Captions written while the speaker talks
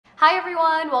Hi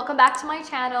everyone, welcome back to my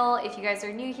channel. If you guys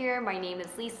are new here, my name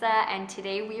is Lisa and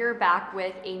today we are back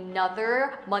with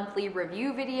another monthly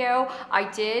review video. I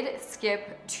did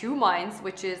skip 2 months,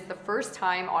 which is the first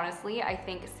time, honestly, I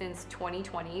think since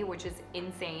 2020, which is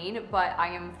insane, but I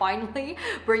am finally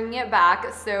bringing it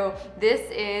back. So this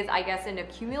is, I guess, an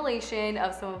accumulation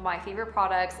of some of my favorite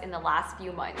products in the last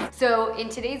few months. So in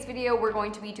today's video, we're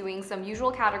going to be doing some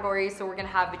usual categories. So we're gonna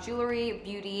have jewelry,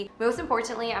 beauty. Most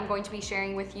importantly, I'm going to be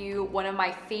sharing with you one of my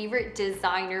favorite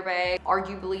designer bags,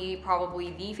 arguably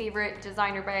probably the favorite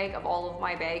designer bag of all of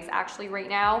my bags actually right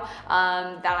now,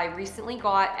 that I recently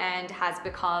got and has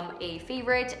become a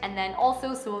favorite, and then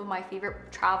also some of my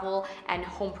favorite travel and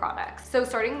home products. So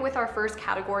starting with our first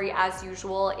category, as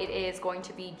usual, it is going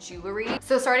to be jewelry.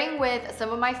 So starting with some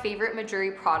of my favorite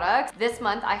Mejuri products, this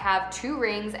month I have 2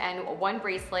 rings and 1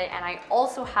 bracelet, and I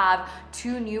also have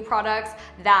 2 new products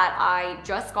that I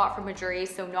just got from Mejuri,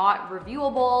 so not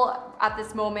reviewable at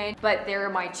this moment, but they're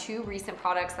my 2 recent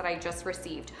products that I just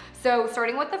received. So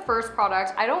starting with the first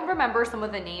product, I don't remember some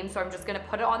of the names, so I'm just gonna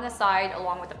put it on the side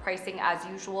along with the pricing as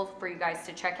usual for you guys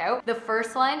to check out. The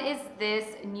first one is this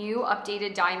new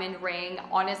updated diamond ring.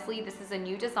 Honestly, this is a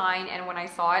new design, and when I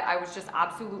saw it, I was just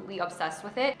absolutely obsessed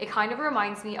with it. It kind of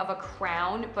reminds me of a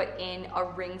crown, but in a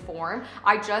ring form.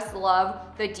 I just love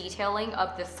the detailing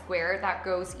of the square that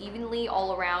goes evenly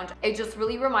all around. It just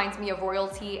really reminds me of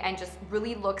royalty and just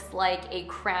really looks like a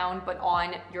crown but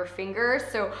on your finger.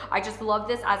 So I just love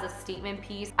this as a statement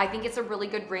piece. I think it's a really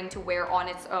good ring to wear on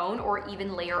its own or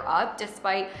even layer up.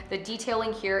 Despite the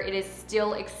detailing here, it is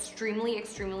still extremely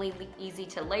easy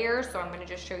to layer. So I'm gonna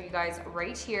just show you guys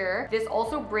right here. This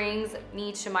also brings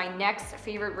me to my next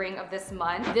favorite ring of this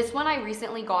month. This one I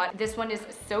recently got. This one is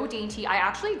so dainty. I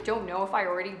actually don't know if I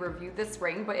already reviewed this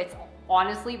ring, but it's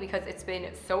honestly because it's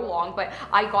been so long, but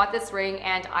I got this ring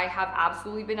and I have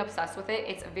absolutely been obsessed with it.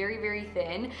 It's very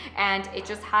thin and it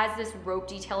just has this rope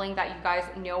detailing that you guys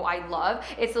know I love.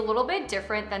 It's a little bit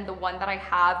different than the one that I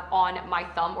have on my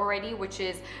thumb already, which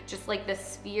is just like the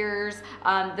spheres,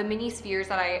 the mini spheres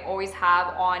that I always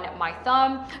have on my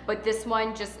thumb, but this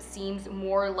one just seems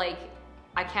more like,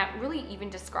 I can't really even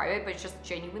describe it, but it just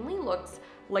genuinely looks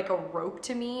like a rope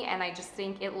to me, and I just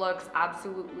think it looks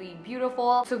absolutely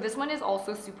beautiful. So this one is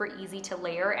also super easy to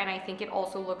layer, and I think it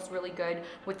also looks really good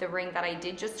with the ring that I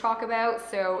did just talk about.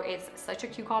 So it's such a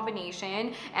cute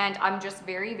combination, and I'm just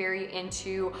very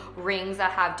into rings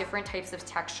that have different types of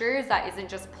textures that isn't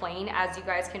just plain, as you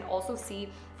guys can also see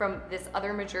from this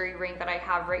other Mejuri ring that I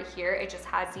have right here. It just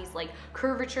has these like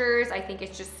curvatures. I think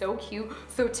it's just so cute.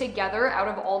 So together, out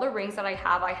of all the rings that I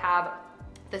have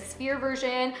the sphere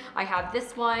version, I have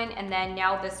this one, and then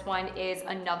now this one is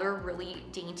another really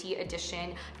dainty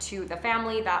addition to the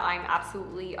family that I'm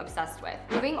absolutely obsessed with.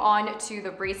 Moving on to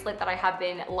the bracelet that I have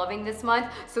been loving this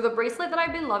month. So the bracelet that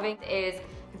I've been loving is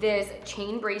this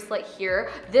chain bracelet here.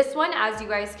 This one, as you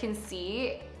guys can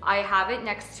see, I have it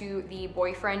next to the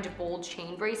boyfriend bold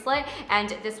chain bracelet,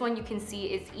 and this one you can see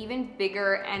is even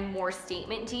bigger and more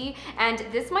statement-y, and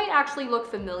this might actually look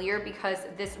familiar because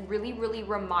this really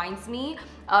reminds me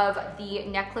of the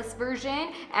necklace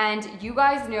version. And you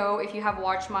guys know, if you have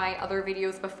watched my other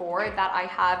videos before, that I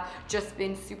have just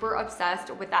been super obsessed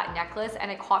with that necklace,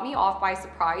 and it caught me off by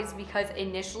surprise because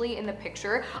initially in the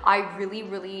picture I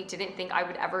really didn't think I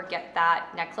would ever get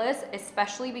that necklace,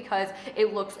 especially because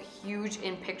it looks huge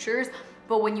in pictures,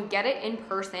 but when you get it in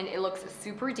person, it looks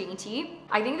super dainty.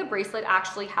 I think the bracelet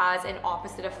actually has an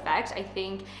opposite effect. I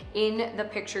think in the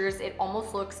pictures it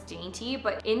almost looks dainty,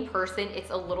 but in person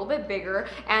it's a little bit bigger,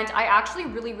 and I actually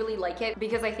really like it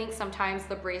because I think sometimes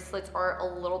the bracelets are a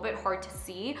little bit hard to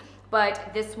see.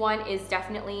 But this one is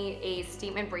definitely a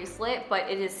statement bracelet, but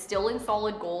it is still in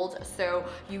solid gold, so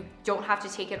you don't have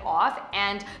to take it off.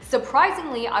 And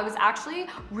surprisingly, I was actually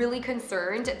really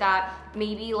concerned that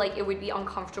maybe like it would be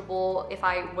uncomfortable if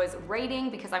I was writing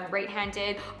because I'm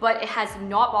right-handed, but it has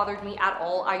not bothered me at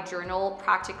all. I journal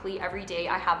practically every day.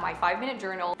 I have my 5-minute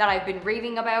journal that I've been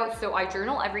raving about, so I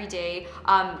journal every day,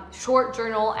 short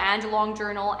journal and long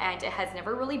journal, and it has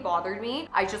never really bothered me.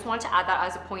 I just want to add that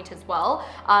as a point as well.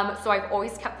 So I've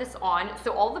always kept this on.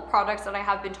 So all the products that I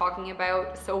have been talking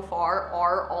about so far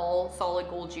are all solid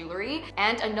gold jewelry.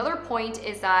 And another point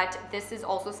is that this is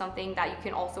also something that you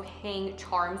can also hang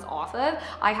charms off of.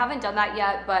 I haven't done that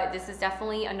yet, but this is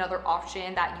definitely another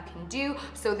option that you can do.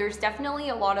 So there's definitely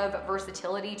a lot of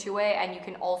versatility to it, and you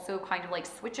can also kind of like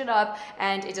switch it up,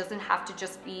 and it doesn't have to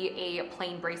just be a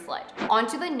plain bracelet. On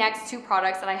to the next 2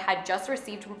 products that I had just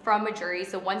received from Mejuri.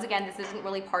 So once again, this isn't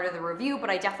really part of the review, but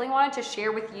I definitely wanted to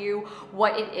share with you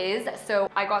what it is.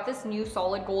 So I got this new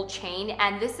solid gold chain,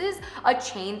 and this is a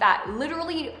chain that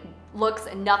literally looks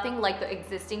nothing like the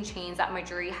existing chains that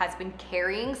Mejuri has been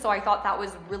carrying. So I thought that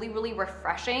was really, really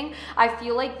refreshing. I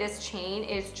feel like this chain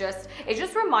is just, it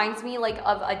just reminds me like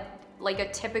of a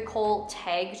typical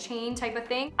tag chain type of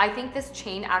thing. I think this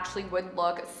chain actually would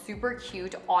look super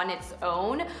cute on its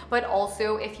own, but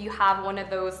also if you have one of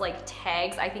those like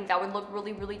tags, I think that would look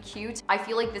really, really cute. I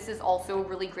feel like this is also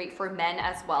really great for men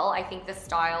as well. I think the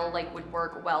style like would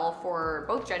work well for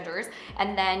both genders,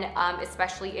 and then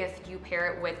especially if you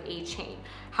pair it with a chain.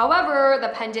 However, the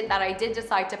pendant that I did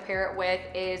decide to pair it with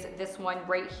is this one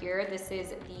right here. This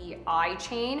is the eye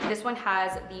chain. This one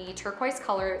has the turquoise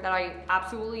color that I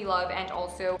absolutely love, and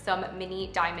also some mini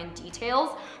diamond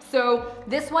details. So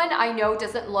this one I know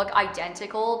doesn't look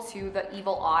identical to the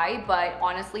evil eye, but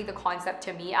honestly the concept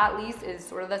to me at least is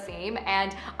sort of the same.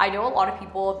 And I know a lot of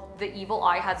people, the evil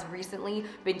eye has recently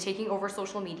been taking over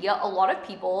social media. A lot of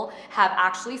people have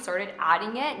actually started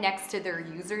adding it next to their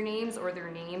usernames or their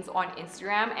names on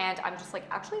Instagram, and I'm just like,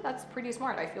 actually that's pretty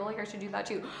smart. I feel like I should do that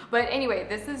too. But anyway,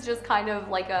 this is just kind of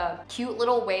like a cute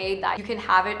little way that you can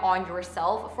have it on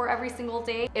yourself for every single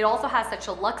day. It also has such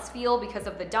a luxe feel because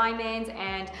of the diamonds,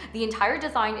 and the entire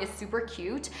design is super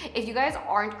cute. If you guys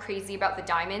aren't crazy about the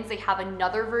diamonds, they have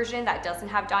another version that doesn't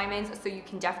have diamonds, so you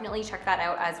can definitely check that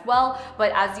out as well.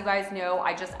 But as you guys know,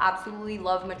 I just absolutely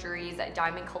love Mejuri's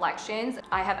diamond collections.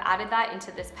 I have added that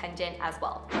into this pendant as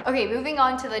well. Okay, moving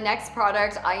on to the next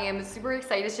product. I am super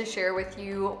excited to share with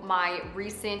you my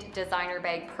recent designer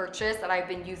bag purchase that I've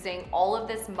been using all of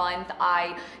this month.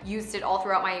 I used it all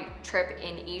throughout my trip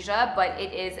in Asia, but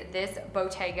it is this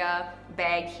Bottega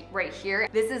bag right here.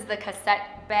 This is the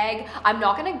cassette bag. I'm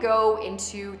not gonna go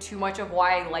into too much of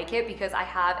why I like it because I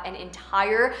have an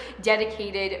entire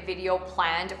dedicated video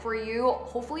planned for you.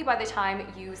 Hopefully by the time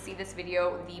you see this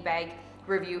video, the bag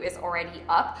review is already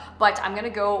up, but I'm gonna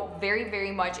go very,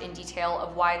 very much in detail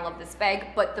of why I love this bag.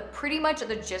 But pretty much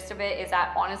the gist of it is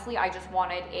that honestly, I just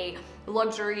wanted a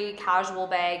luxury casual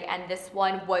bag, and this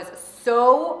one was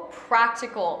so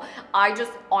practical. I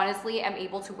just honestly am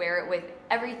able to wear it with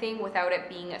everything without it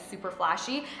being super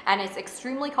flashy, and it's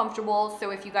extremely comfortable. So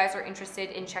if you guys are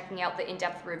interested in checking out the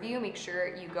in-depth review, make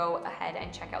sure you go ahead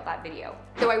and check out that video.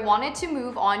 So I wanted to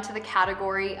move on to the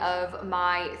category of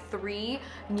my 3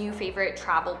 new favorite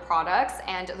travel products,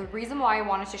 and the reason why I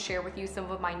wanted to share with you some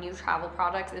of my new travel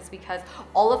products is because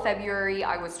all of February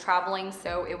I was traveling,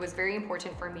 so it was very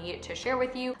important for me to share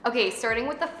with you. Okay, starting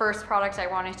with the first product I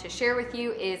wanted to share with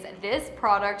you is this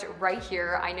product right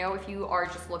here. I know if you are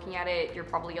just looking at it, you're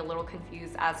probably a little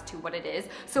confused as to what it is.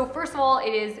 So first of all,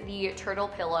 it is the turtle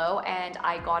pillow, and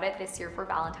I got it this year for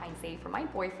Valentine's Day for my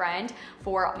boyfriend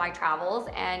for my travels.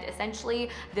 And essentially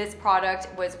this product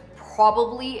was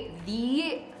probably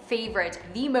the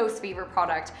most favorite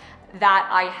product that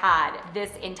I had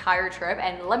this entire trip,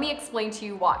 and let me explain to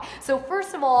you why. So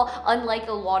first of all, unlike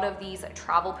a lot of these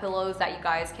travel pillows that you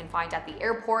guys can find at the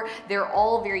airport, they're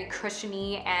all very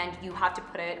cushiony and you have to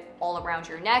put it all around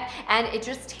your neck, and it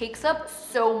just takes up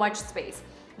so much space.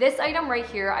 This item right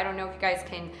here, I don't know if you guys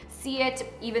can see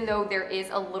it, even though there is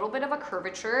a little bit of a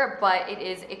curvature, but it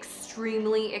is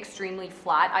extremely, extremely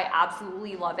flat. I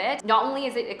absolutely love it. Not only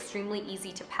is it extremely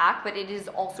easy to pack, but it is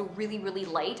also really, really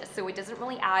light, so it doesn't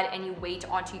really add any weight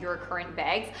onto your current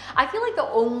bags. I feel like the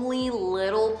only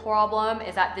little problem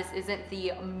is that this isn't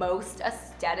the most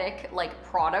aesthetic like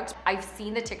product. I've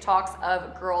seen the TikToks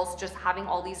of girls just having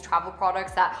all these travel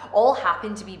products that all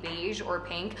happen to be beige or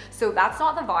pink, so that's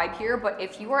not the vibe here. But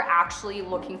if you are actually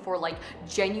looking for like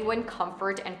genuine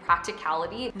comfort and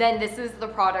practicality, then this is the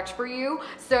product for you.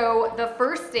 So the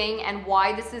first thing, and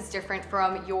why this is different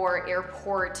from your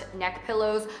airport neck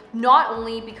pillows, not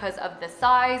only because of the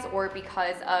size or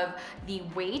because of the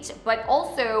weight, but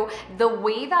also the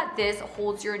way that this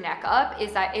holds your neck up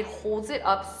is that it holds it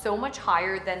up so much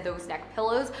higher than those neck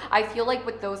pillows. I feel like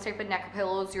with those type of neck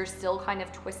pillows, you're still kind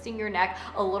of twisting your neck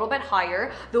a little bit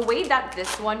higher. The way that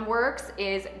this one works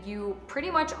is you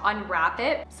pretty much unwrap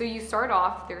it. So you start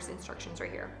off, there's instructions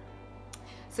right here.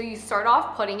 So you start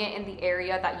off putting it in the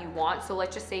area that you want. So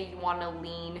let's just say you want to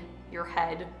lean your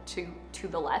head to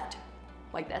the left,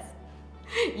 like this.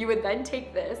 You would then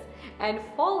take this and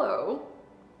follow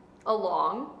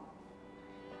along,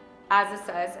 as it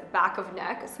says, back of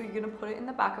neck. So you're gonna put it in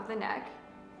the back of the neck,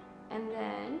 and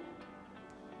then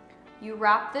you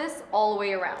wrap this all the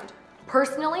way around.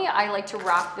 Personally, I like to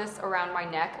wrap this around my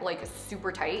neck like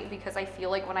super tight, because I feel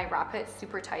like when I wrap it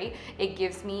super tight, it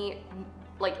gives me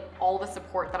like all the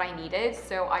support that I needed,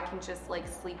 so I can just like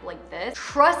sleep like this.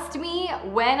 Trust me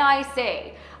when I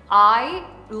say I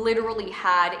literally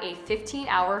had a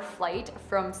 15-hour flight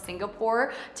from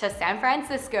Singapore to San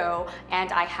Francisco,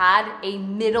 and I had a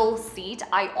middle seat.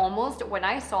 I almost, when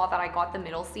I saw that I got the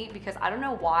middle seat, because I don't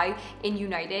know why in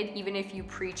United, even if you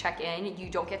pre-check in, you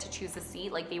don't get to choose a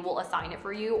seat, like they will assign it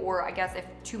for you, or I guess if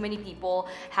too many people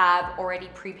have already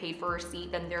prepaid for a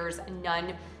seat, then there's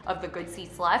none of the good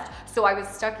seats left. So I was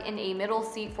stuck in a middle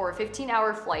seat for a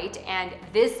 15-hour flight, and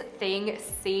this thing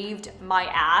saved my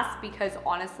ass because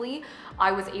honestly,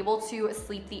 I was able to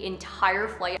sleep the entire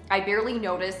flight. I barely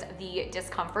noticed the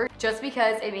discomfort just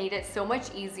because it made it so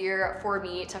much easier for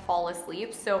me to fall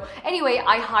asleep. So anyway,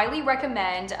 I highly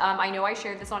recommend, I know I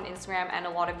shared this on Instagram and a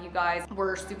lot of you guys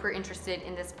were super interested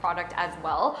in this product as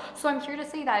well. So I'm here to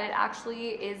say that it actually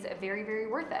is very, very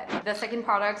worth it. The second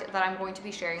product that I'm going to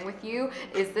be sharing with you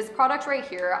is this product right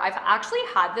here. I've actually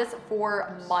had this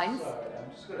for months. Sorry,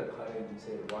 I'm just gonna cut in and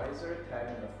say, why is there a tag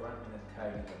in the front and a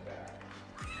tag in the back?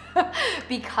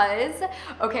 Because,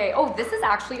 okay, oh, this is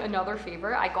actually another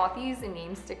favor. I got these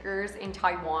name stickers in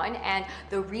Taiwan, and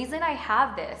the reason I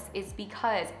have this is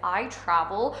because I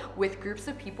travel with groups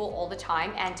of people all the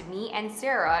time, and me and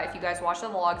Sarah, if you guys watch the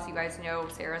vlogs, you guys know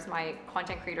Sarah's my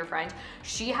content creator friend.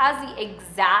 She has the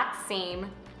exact same,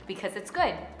 because it's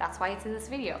good, that's why it's in this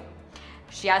video.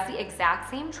 She has the exact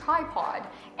same tripod,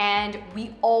 and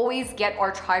we always get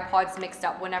our tripods mixed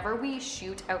up. Whenever we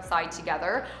shoot outside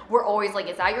together, we're always like,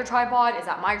 is that your tripod? Is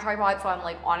that my tripod? So I'm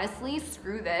like, honestly,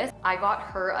 screw this. I got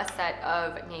her a set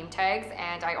of name tags,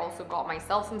 and I also got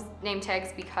myself some name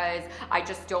tags because I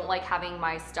just don't like having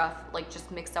my stuff like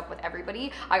just mixed up with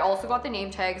everybody. I also got the name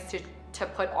tags to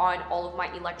put on all of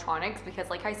my electronics because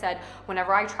like I said,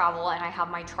 whenever I travel and I have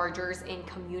my chargers in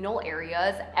communal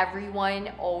areas,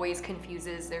 everyone always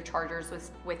confuses their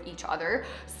chargers with each other.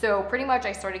 So pretty much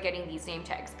I started getting these name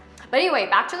tags. But anyway,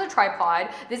 back to the tripod.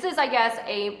 This is, I guess,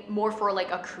 a more for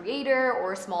like a creator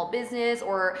or a small business,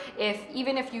 or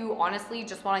even if you honestly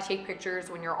just want to take pictures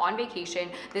when you're on vacation,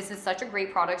 this is such a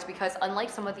great product because unlike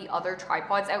some of the other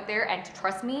tripods out there, and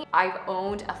trust me, I've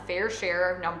owned a fair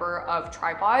share number of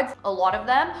tripods. A lot of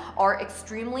them are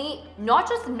extremely, not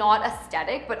just not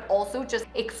aesthetic, but also just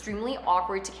extremely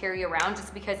awkward to carry around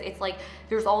just because it's like,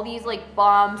 there's all these like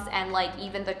bumps and like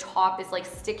even the top is like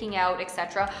sticking out,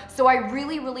 etc. So I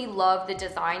really, really love the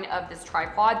design of this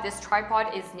tripod. This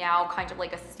tripod is now kind of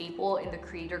like a staple in the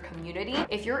creator community.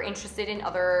 If you're interested in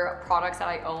other products that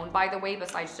I own, by the way,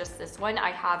 besides just this one,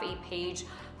 I have a page,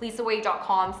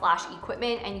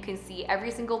 lisaway.com/equipment, and you can see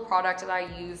every single product that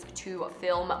I use to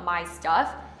film my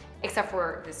stuff, except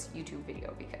for this YouTube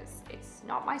video because it's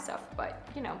not my stuff, but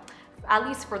you know, at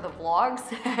least for the vlogs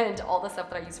and all the stuff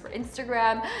that I use for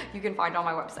Instagram, you can find on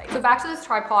my website. So back to this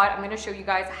tripod, I'm gonna show you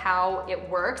guys how it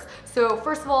works. So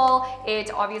first of all,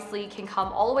 it obviously can come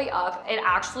all the way up. It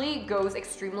actually goes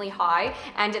extremely high,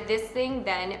 and this thing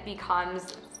then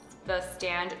becomes the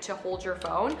stand to hold your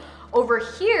phone. Over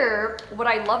here, what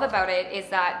I love about it is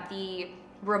that the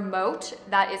remote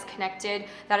that is connected,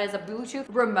 that is a Bluetooth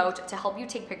remote to help you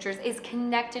take pictures, is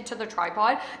connected to the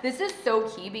tripod. This is so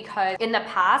key because in the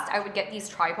past I would get these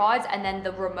tripods and then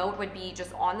the remote would be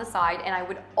just on the side and I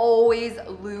would always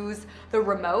lose the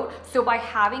remote. So by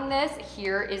having this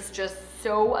here is just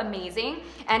so amazing.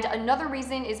 And another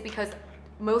reason is because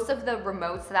most of the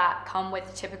remotes that come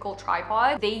with typical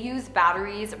tripods, they use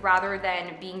batteries rather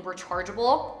than being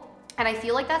rechargeable. And I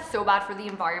feel like that's so bad for the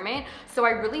environment. So I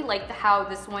really like how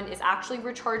this one is actually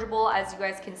rechargeable. As you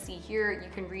guys can see here, you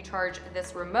can recharge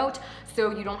this remote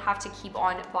so you don't have to keep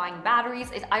on buying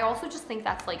batteries. I also just think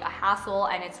that's like a hassle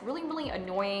and it's really, really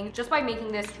annoying. Just by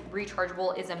making this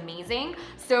rechargeable is amazing.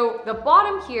 So the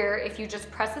bottom here, if you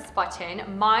just press this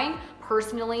button, mine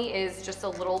personally is just a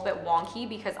little bit wonky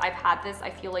because I've had this, I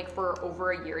feel like for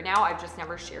over a year now. I've just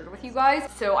never shared with you guys.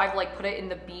 So I've like put it in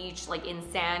the beach, like in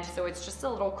sand. So it's just a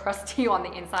little crusty on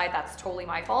the inside. That's totally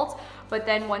my fault. But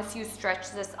then once you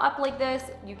stretch this up like this,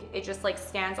 it just like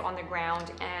stands on the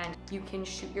ground and you can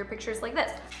shoot your pictures like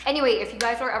this. Anyway, if you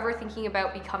guys are ever thinking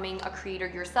about becoming a creator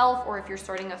yourself, or if you're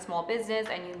starting a small business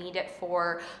and you need it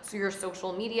for your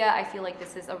social media, I feel like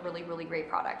this is a really, really great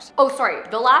product. Oh, sorry.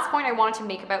 The last point I wanted to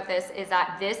make about this is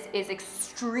that this is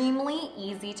extremely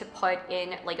easy to put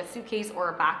in like a suitcase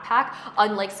or a backpack,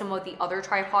 unlike some of the other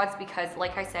tripods, because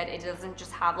like I said, it doesn't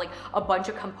just have like a bunch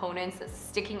of components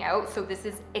sticking out. So this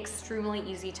is extremely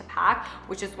easy to pack,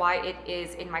 which is why it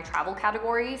is in my travel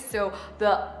category. So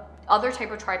the other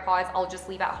type of tripods I'll just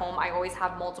leave at home. I always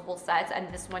have multiple sets,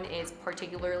 and this one is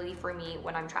particularly for me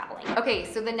when I'm traveling. Okay,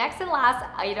 so the next and last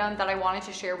item that I wanted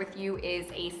to share with you is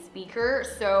a speaker.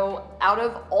 So out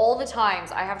of all the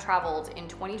times I have traveled in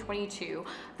 2022,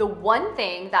 the one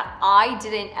thing that I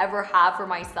didn't ever have for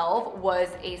myself was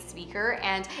a speaker.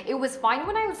 And it was fine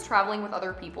when I was traveling with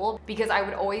other people because I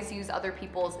would always use other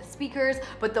people's speakers.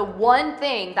 But the one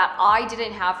thing that I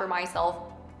didn't have for myself,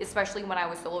 especially when I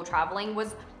was solo traveling,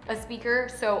 was a speaker.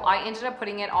 So I ended up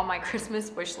putting it on my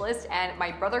Christmas wish list, and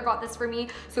my brother got this for me.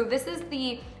 So this is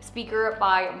the speaker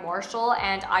by Marshall,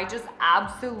 and I just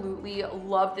absolutely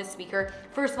love this speaker.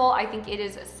 First of all, I think it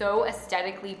is so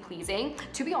aesthetically pleasing.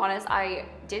 To be honest, I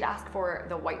did ask for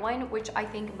the white one, which I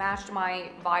think matched my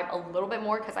vibe a little bit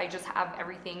more because I just have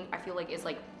everything I feel like is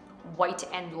like white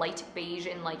and light beige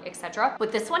and like etc.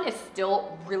 But this one is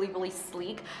still really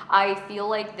sleek. I feel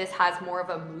like this has more of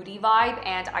a moody vibe,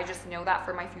 and I just know that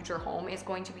for my future home is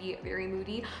going to be very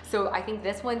moody. So I think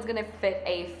this one's gonna fit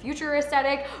a future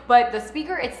aesthetic, but the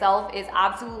speaker itself is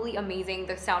absolutely amazing.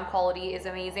 The sound quality is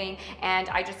amazing, and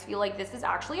I just feel like this is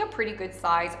actually a pretty good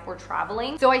size for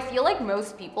traveling. So I feel like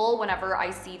most people, whenever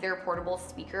I see their portable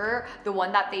speaker, the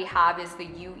one that they have is the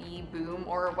UE Boom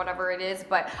or whatever it is,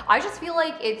 but I just feel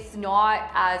like it's not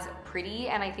as pretty,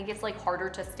 and I think it's like harder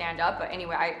to stand up. But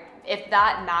anyway, if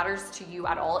that matters to you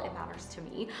at all, it matters to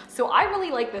me. So I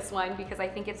really like this one because I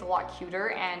think it's a lot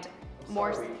cuter and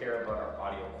more. So we care about our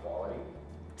audio quality.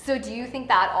 So do you think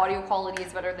that audio quality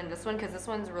is better than this one? Because this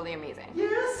one's really amazing.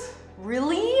 Yes.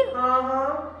 Really?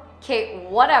 Uh-huh. Okay,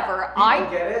 whatever. I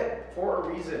get it for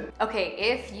a reason. Okay,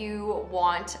 if you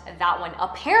want that one,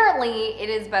 apparently it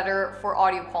is better for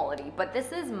audio quality, but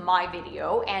this is my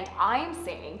video, and I'm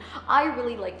saying I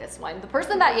really like this one. The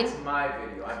person that It's my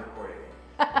video, I'm recording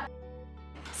it.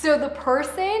 So the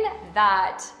person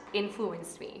that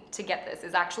influenced me to get this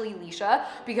is actually Leisha,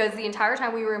 because the entire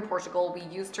time we were in Portugal, we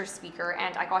used her speaker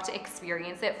and I got to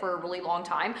experience it for a really long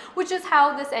time, which is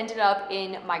how this ended up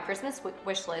in my Christmas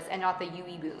wish list and not the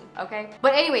UE Boom, okay?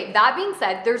 But anyway, that being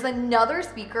said, there's another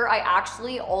speaker I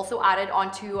actually also added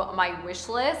onto my wish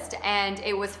list, and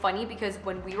it was funny because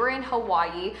when we were in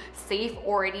Hawaii, Safe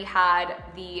already had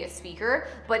the speaker,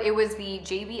 but it was the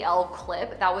JBL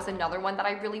clip. That was another one that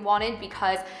I really wanted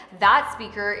because that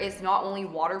speaker is not only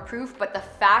waterproof, but the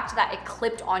fact that it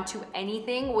clipped onto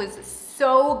anything was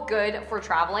so good for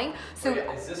traveling. So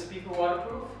wait, is this speaker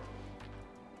waterproof?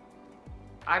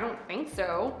 I don't think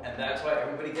so. And that's why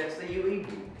everybody gets the UE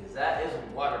Boom, because that is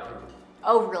waterproof.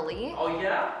 Oh, really? Oh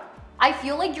yeah? I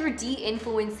feel like you're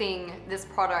de-influencing this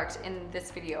product in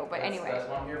this video, but anyway. That's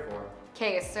what I'm here for.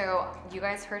 Okay, so you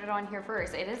guys heard it on here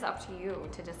first. It is up to you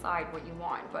to decide what you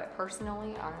want, but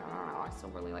personally, I don't know, I still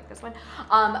really like this one.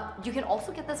 You can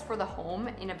also get this for the home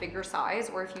in a bigger size,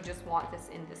 or if you just want this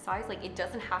in this size, like it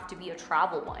doesn't have to be a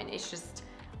travel one. It's just,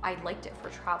 I liked it for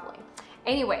traveling.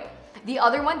 Anyway, the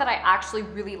other one that I actually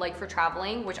really like for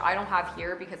traveling, which I don't have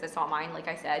here because it's not mine, like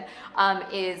I said,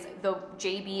 is the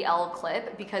JBL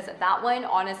clip, because that one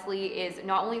honestly is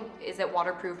not only is it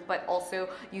waterproof, but also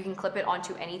you can clip it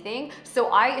onto anything. So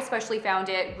I especially found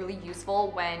it really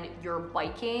useful when you're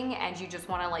biking and you just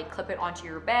want to like clip it onto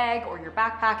your bag or your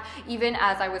backpack. Even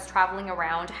as I was traveling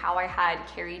around, how I had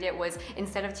carried it was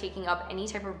instead of taking up any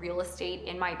type of real estate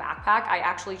in my backpack, I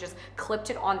actually just clipped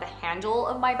it on the handle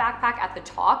of my backpack at the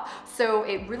top. So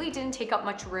it really didn't take up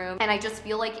much room. And I just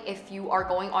feel like if you are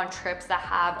going on trips that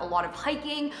have a lot of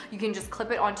hiking, you can just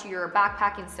clip it onto your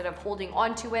backpack instead of holding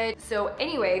onto it. So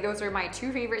anyway, those are my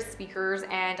two favorite speakers.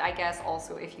 And I guess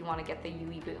also if you want to get the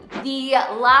UE Boom. The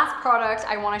last product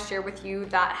I want to share with you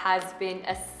that has been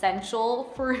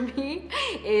essential for me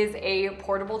is a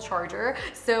portable charger.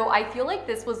 So I feel like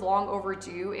this was long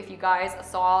overdue. If you guys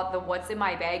saw the What's in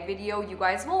My Bag video, you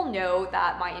guys will know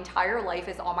that my entire life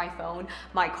is on my phone.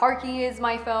 My car key is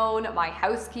my phone, my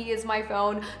house key is my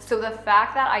phone. So the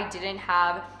fact that I didn't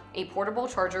have a portable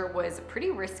charger was pretty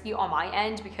risky on my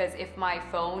end, because if my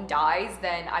phone dies,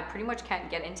 then I pretty much can't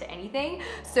get into anything.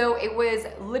 So it was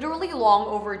literally long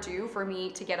overdue for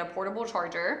me to get a portable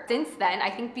charger. Since then, I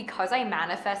think because I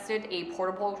manifested a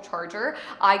portable charger,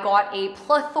 I got a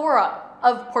plethora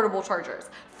of portable chargers.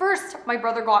 First, my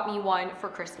brother got me one for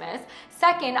Christmas.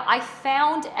 Second, I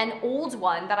found an old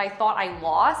one that I thought I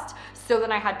lost, so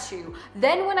then I had two.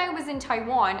 Then when I was in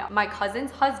Taiwan, my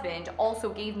cousin's husband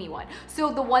also gave me one.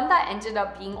 So the one that ended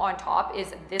up being on top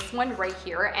is this one right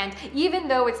here. And even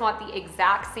though it's not the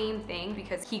exact same thing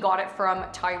because he got it from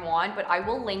Taiwan, but I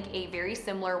will link a very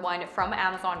similar one from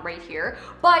Amazon right here.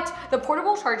 But the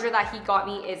portable charger that he got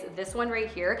me is this one right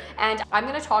here. And I'm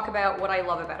gonna talk about what I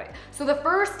love about it. So the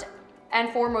first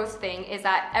and foremost thing is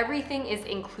that everything is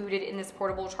included in this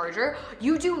portable charger.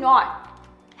 You do not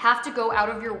have to go out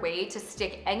of your way to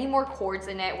stick any more cords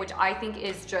in it, which I think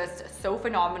is just so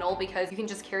phenomenal because you can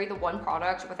just carry the one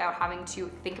product without having to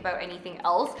think about anything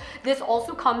else. This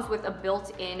also comes with a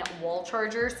built-in wall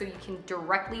charger, so you can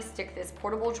directly stick this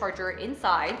portable charger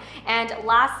inside. And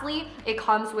lastly, it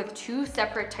comes with 2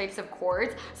 separate types of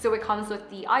cords. So it comes with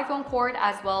the iPhone cord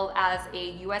as well as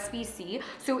a USB-C.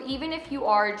 So even if you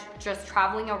are just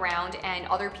traveling around and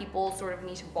other people sort of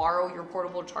need to borrow your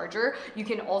portable charger, you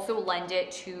can also lend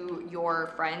it to your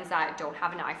friends that don't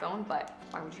have an iPhone. But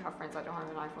why would you have friends that don't have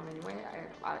an iPhone anyway?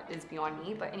 It's beyond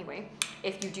me. But anyway,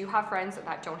 if you do have friends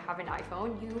that don't have an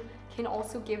iPhone, you can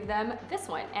also give them this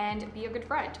one and be a good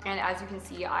friend. And as you can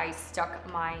see, I stuck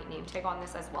my name tag on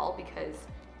this as well, because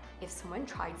if someone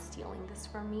tried stealing this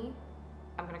from me,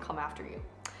 I'm gonna come after you.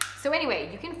 So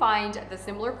anyway, you can find the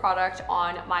similar product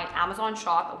on my Amazon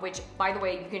shop, which, by the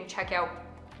way, you can check out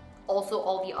also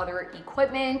all the other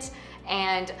equipment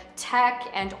and tech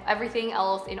and everything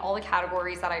else in all the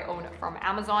categories that I own from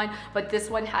Amazon. But this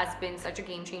one has been such a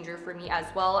game changer for me as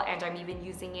well, and I'm even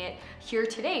using it here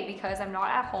today because I'm not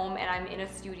at home and I'm in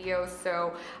a studio,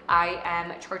 so I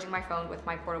am charging my phone with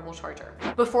my portable charger.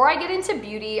 Before I get into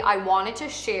beauty, I wanted to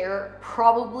share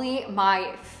probably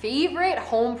my favorite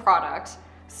home product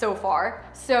so far.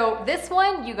 So this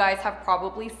one you guys have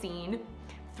probably seen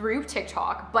through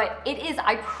TikTok, but it is,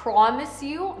 I promise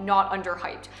you, not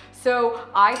underhyped. So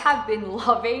I have been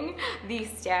loving the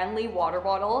Stanley water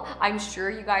bottle. I'm sure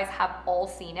you guys have all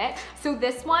seen it. So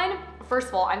this one, first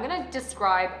of all, I'm gonna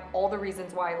describe all the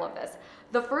reasons why I love this.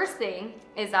 The first thing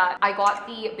is that I got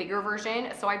the bigger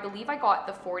version, so I believe I got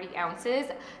the 40 ounces,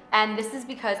 and this is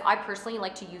because I personally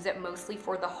like to use it mostly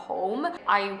for the home.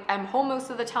 I am home most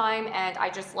of the time, and I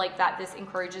just like that this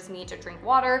encourages me to drink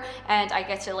water, and I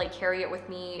get to like carry it with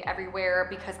me everywhere,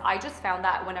 because I just found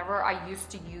that whenever I used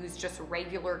to use just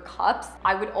regular cups,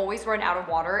 I would always run out of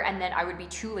water, and then I would be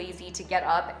too lazy to get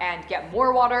up and get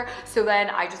more water, so then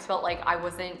I just felt like I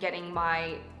wasn't getting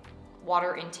my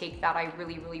water intake that I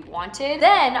really wanted.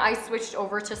 Then I switched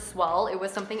over to Swell. It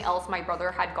was something else my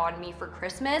brother had gotten me for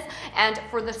Christmas, and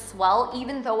for the Swell,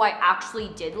 even though I actually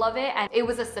did love it and it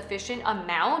was a sufficient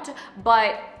amount,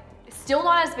 but still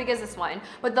not as big as this one.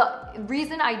 But the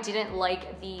reason I didn't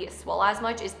like the Swell as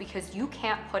much is because you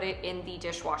can't put it in the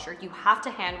dishwasher. You have to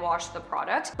hand wash the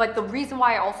product. But the reason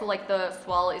why I also like the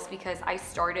Swell is because I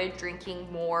started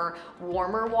drinking more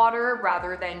warmer water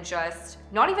rather than just,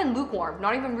 not even lukewarm,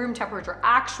 not even room temperature,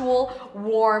 actual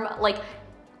warm, like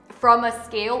from a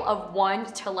scale of 1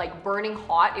 to like burning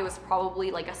hot, it was probably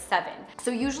like a 7.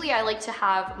 So usually I like to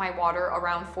have my water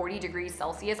around 40 degrees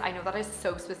Celsius. I know that is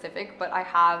so specific, but I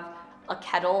have a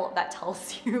kettle that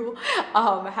tells you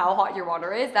how hot your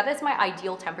water is. That is my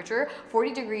ideal temperature,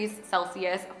 40 degrees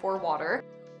Celsius for water.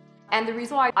 And the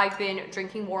reason why I've been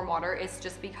drinking warm water is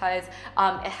just because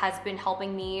it has been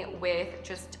helping me with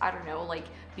just, I don't know, like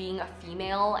being a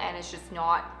female, and it's just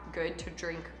not good to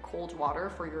drink cold water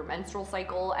for your menstrual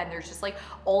cycle, and there's just like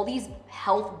all these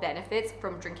health benefits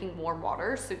from drinking warm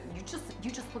water. So you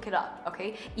just look it up,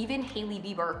 okay? Even Hailey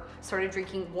Bieber started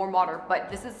drinking warm water, but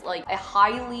this is like a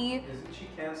highly— Isn't she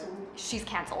canceled? She's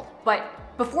canceled,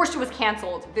 but before she was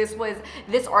canceled,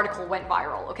 this article went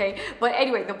viral, okay? But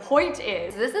anyway, the point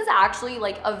is, this is actually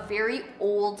like a very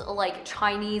old like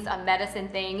Chinese medicine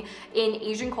thing. In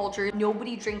Asian culture,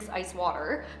 nobody drinks ice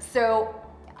water. So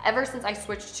ever since I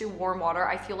switched to warm water,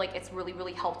 I feel like it's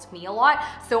really helped me a lot.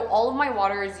 So all of my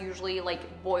water is usually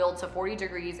like boiled to 40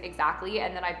 degrees exactly,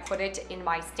 and then I put it in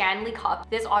my Stanley cup.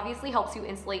 This obviously helps you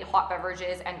insulate hot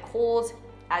beverages and cold.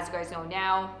 As you guys know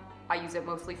now, I use it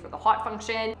mostly for the hot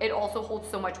function. It also holds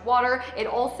so much water. It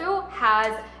also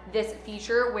has this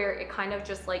feature where it kind of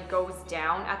just like goes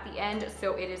down at the end,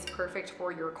 so it is perfect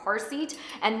for your car seat.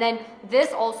 And then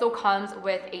this also comes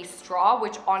with a straw,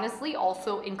 which honestly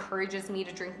also encourages me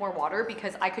to drink more water,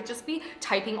 because I could just be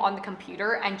typing on the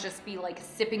computer and just be like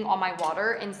sipping on my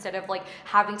water instead of like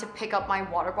having to pick up my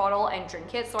water bottle and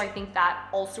drink it. So I think that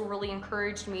also really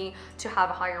encouraged me to have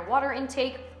a higher water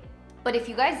intake. But if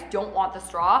you guys don't want the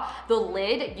straw, the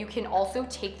lid, you can also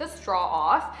take the straw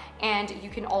off, and you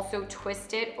can also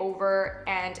twist it over,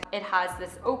 and it has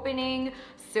this opening,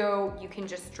 so you can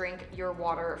just drink your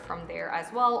water from there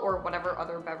as well, or whatever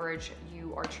other beverage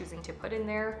you are choosing to put in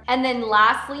there. And then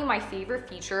lastly, my favorite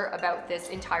feature about this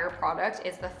entire product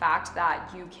is the fact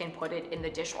that you can put it in the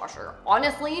dishwasher.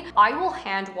 Honestly, I will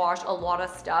hand wash a lot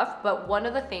of stuff, but one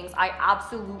of the things I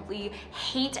absolutely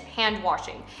hate hand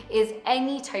washing is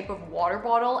any type of water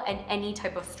bottle and any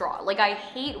type of straw. Like, I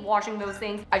hate washing those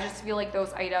things. I just feel like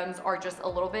those items serums are just a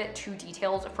little bit too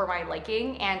detailed for my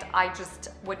liking, and I just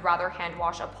would rather hand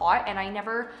wash a pot, and I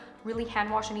never really hand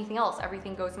wash anything else.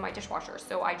 Everything goes in my dishwasher.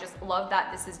 So I just love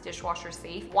that this is dishwasher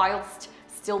safe whilst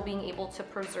still being able to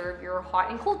preserve your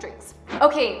hot and cold drinks.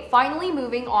 Okay, finally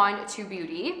moving on to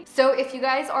beauty. So if you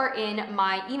guys are in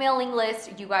my emailing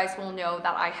list, you guys will know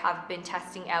that I have been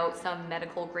testing out some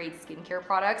medical grade skincare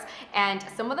products, and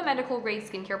some of the medical grade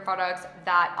skincare products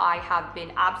that I have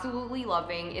been absolutely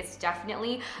loving is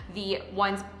definitely the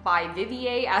ones by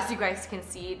Viver. As you guys can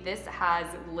see, this has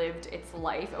lived its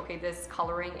life. Okay, this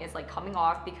coloring is like coming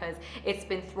off because it's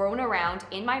been thrown around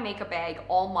in my makeup bag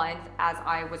all month as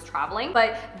I was traveling.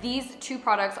 But these two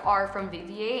products are from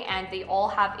Viver, and they all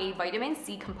have a vitamin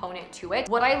C component to it.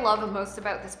 What I love most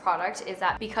about this product is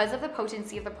that because of the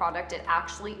potency of the product, it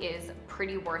actually is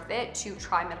pretty worth it to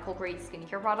try medical grade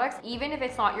skincare products. Even if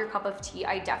it's not your cup of tea,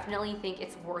 I definitely think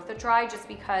it's worth a try, just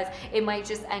because it might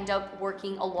just end up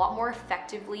working a lot more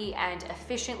effectively and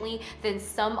efficiently than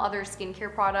some other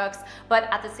skincare products. But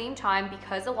at the same time,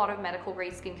 because a lot of medical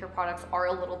grade skincare products are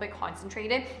a little bit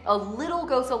concentrated, a little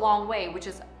goes a long way, which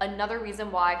is another reason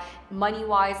why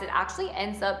money-wise it actually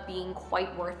ends up being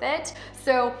quite worth it.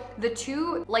 So the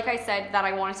two, like I said, that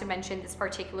I wanted to mention this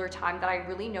particular time that I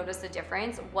really noticed a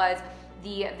difference was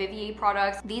the Viver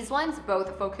products. These ones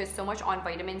both focus so much on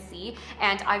vitamin C,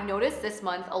 and I've noticed this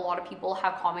month a lot of people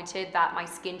have commented that my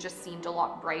skin just seemed a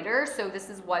lot brighter. So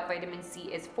this is what vitamin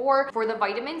C is for. For the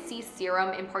vitamin C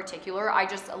serum in particular, I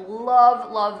just love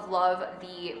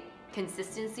the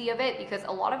consistency of it, because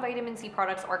a lot of vitamin C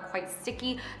products are quite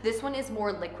sticky. This one is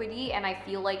more liquidy, and I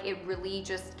feel like it really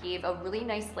just gave a really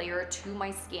nice layer to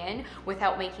my skin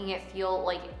without making it feel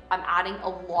like I'm adding a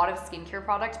lot of skincare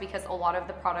product, because a lot of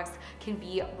the products can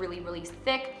be really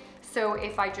thick. So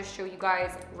if I just show you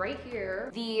guys right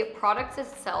here, the product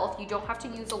itself, you don't have to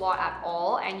use a lot at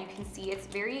all, and you can see it's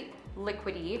very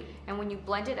liquidy, and when you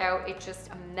blend it out, it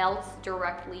just melts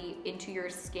directly into your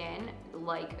skin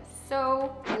like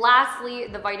so. Lastly,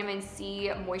 the vitamin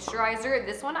C moisturizer.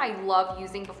 This one I love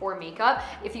using before makeup.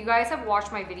 If you guys have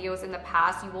watched my videos in the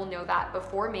past, you will know that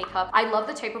before makeup, I love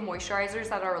the type of moisturizers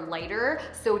that are lighter,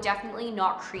 so definitely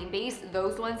not cream based.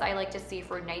 Those ones I like to save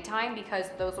for nighttime, because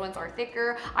those ones are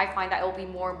thicker. I find that it will be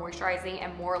more moisturizing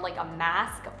and more like a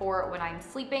mask for when I'm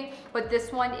sleeping. But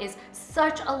this one is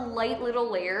such a light little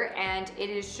layer, and it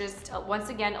is just, once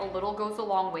again, a little goes a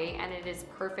long way, and it is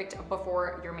perfect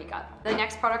before your makeup. The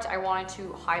next product I wanted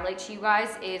to highlight to you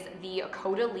guys is the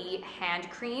Caudalie hand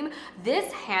cream.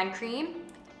 This hand cream,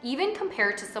 even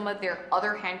compared to some of their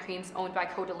other hand creams owned by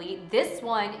Caudalie, this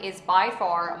one is by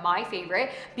far my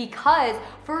favorite, because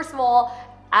first of all,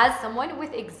 as someone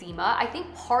with eczema, I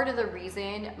think part of the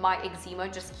reason my eczema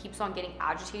just keeps on getting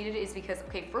agitated is because,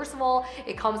 okay, first of all,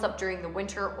 it comes up during the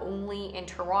winter only in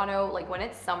Toronto. Like when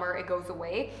it's summer, it goes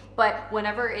away. But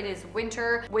whenever it is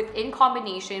winter, in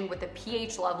combination with the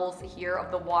pH levels here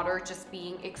of the water just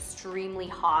being extremely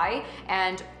high,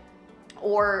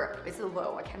 or is it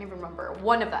low? I can't even remember.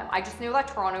 One of them. I just know that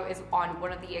Toronto is on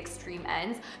one of the extreme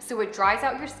ends. So it dries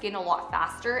out your skin a lot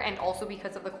faster, and also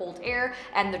because of the cold air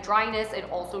and the dryness, it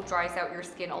also dries out your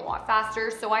skin a lot faster.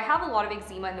 So I have a lot of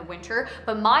eczema in the winter,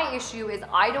 but my issue is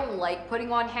I don't like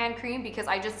putting on hand cream, because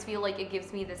I just feel like it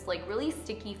gives me this like really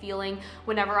sticky feeling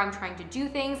whenever I'm trying to do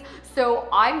things. So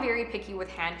I'm very picky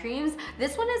with hand creams.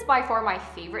 This one is by far my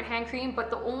favorite hand cream, but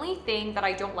the only thing that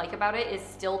I don't like about it is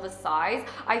still the size.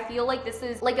 I feel like this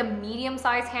is like a medium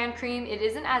size hand cream. It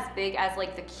isn't as big as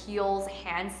like the Kiehl's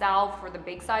hand salve for the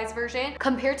big size version.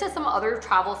 Compared to some other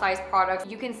travel size products,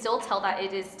 you can still tell that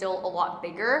it is still a lot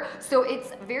bigger. So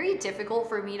it's very difficult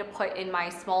for me to put in my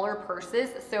smaller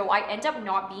purses. So I end up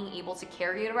not being able to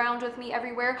carry it around with me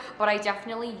everywhere, but I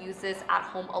definitely use this at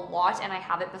home a lot, and I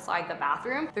have it beside the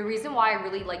bathroom. The reason why I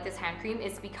really like this hand cream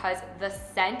is because the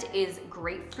scent is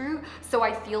grapefruit. So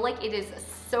I feel like it is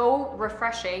so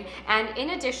refreshing. And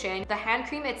in addition, the hand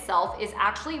cream itself is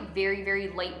actually very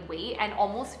lightweight and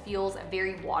almost feels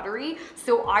very watery.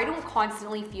 So I don't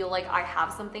constantly feel like I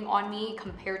have something on me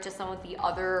compared to some of the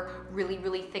other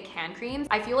really thick hand creams.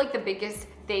 I feel like the biggest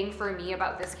thing for me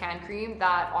about this hand cream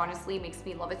that honestly makes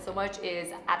me love it so much is,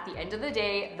 at the end of the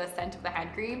day, the scent of the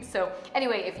hand cream. So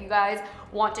anyway, if you guys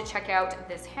want to check out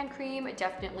this hand cream,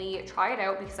 definitely try it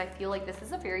out, because I feel like this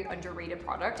is a very underrated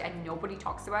product and nobody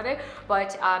talks about it,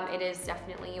 but it is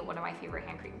definitely one of my favorite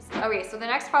hand creams. Okay, so the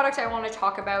next product I want to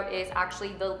talk about is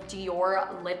actually the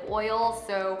Dior lip oil.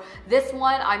 So this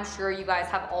one, I'm sure you guys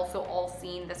have also all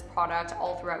seen this product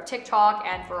all throughout TikTok,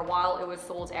 and for a while it was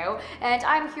sold out, and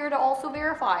I'm here to also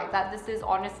verify verify that this is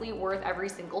honestly worth every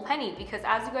single penny, because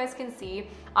as you guys can see,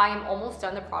 I am almost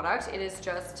done the product.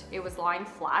 It was lying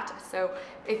flat. So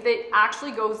if it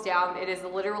actually goes down, it is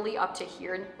literally up to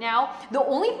here now. The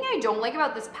only thing I don't like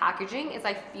about this packaging is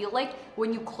I feel like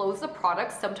when you close the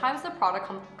product, sometimes the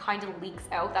product kind of leaks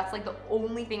out. That's like the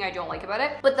only thing I don't like about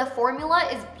it. But the formula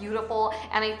is beautiful,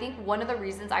 and I think one of the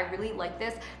reasons I really like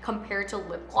this compared to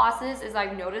lip glosses is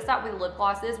I've noticed that with lip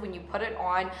glosses, when you put it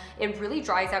on, it really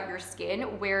dries out your skin,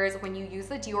 whereas when you use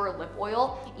the Dior lip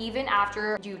oil, even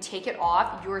after you take it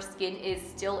off, your skin is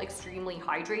still extremely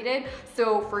hydrated.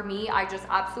 So for me, I just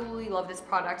absolutely love this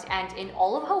product, and in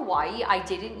all of Hawaii, I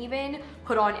didn't even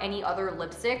put on any other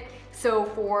lipstick. So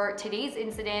for today's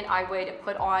incident, I would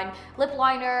put on lip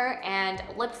liner and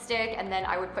lipstick, and then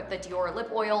I would put the Dior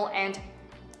lip oil. And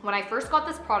when I first got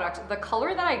this product, the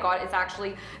color that I got is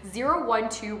actually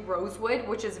 012 Rosewood,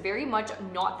 which is very much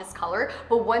not this color.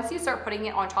 But once you start putting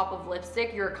it on top of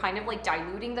lipstick, you're kind of like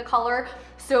diluting the color.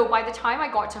 So by the time I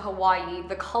got to Hawaii,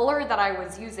 the color that I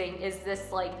was using is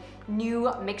this like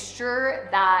new mixture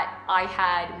that I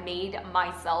had made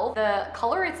myself. The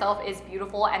color itself is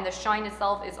beautiful, and the shine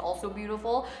itself is also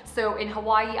beautiful. So in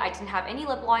Hawaii, I didn't have any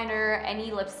lip liner,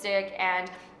 any lipstick,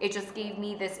 and it just gave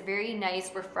me this very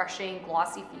nice, refreshing,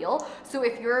 glossy feel. So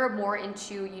if you're more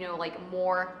into, you know, like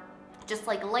more just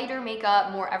like lighter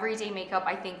makeup, more everyday makeup,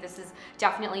 I think this is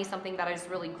definitely something that is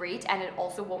really great, and it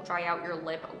also won't dry out your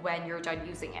lip when you're done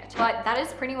using it. But that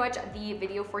is pretty much the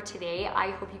video for today.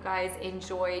 I hope you guys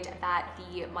enjoyed that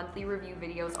the monthly review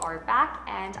videos are back,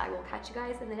 and I will catch you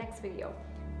guys in the next video.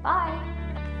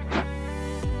 Bye!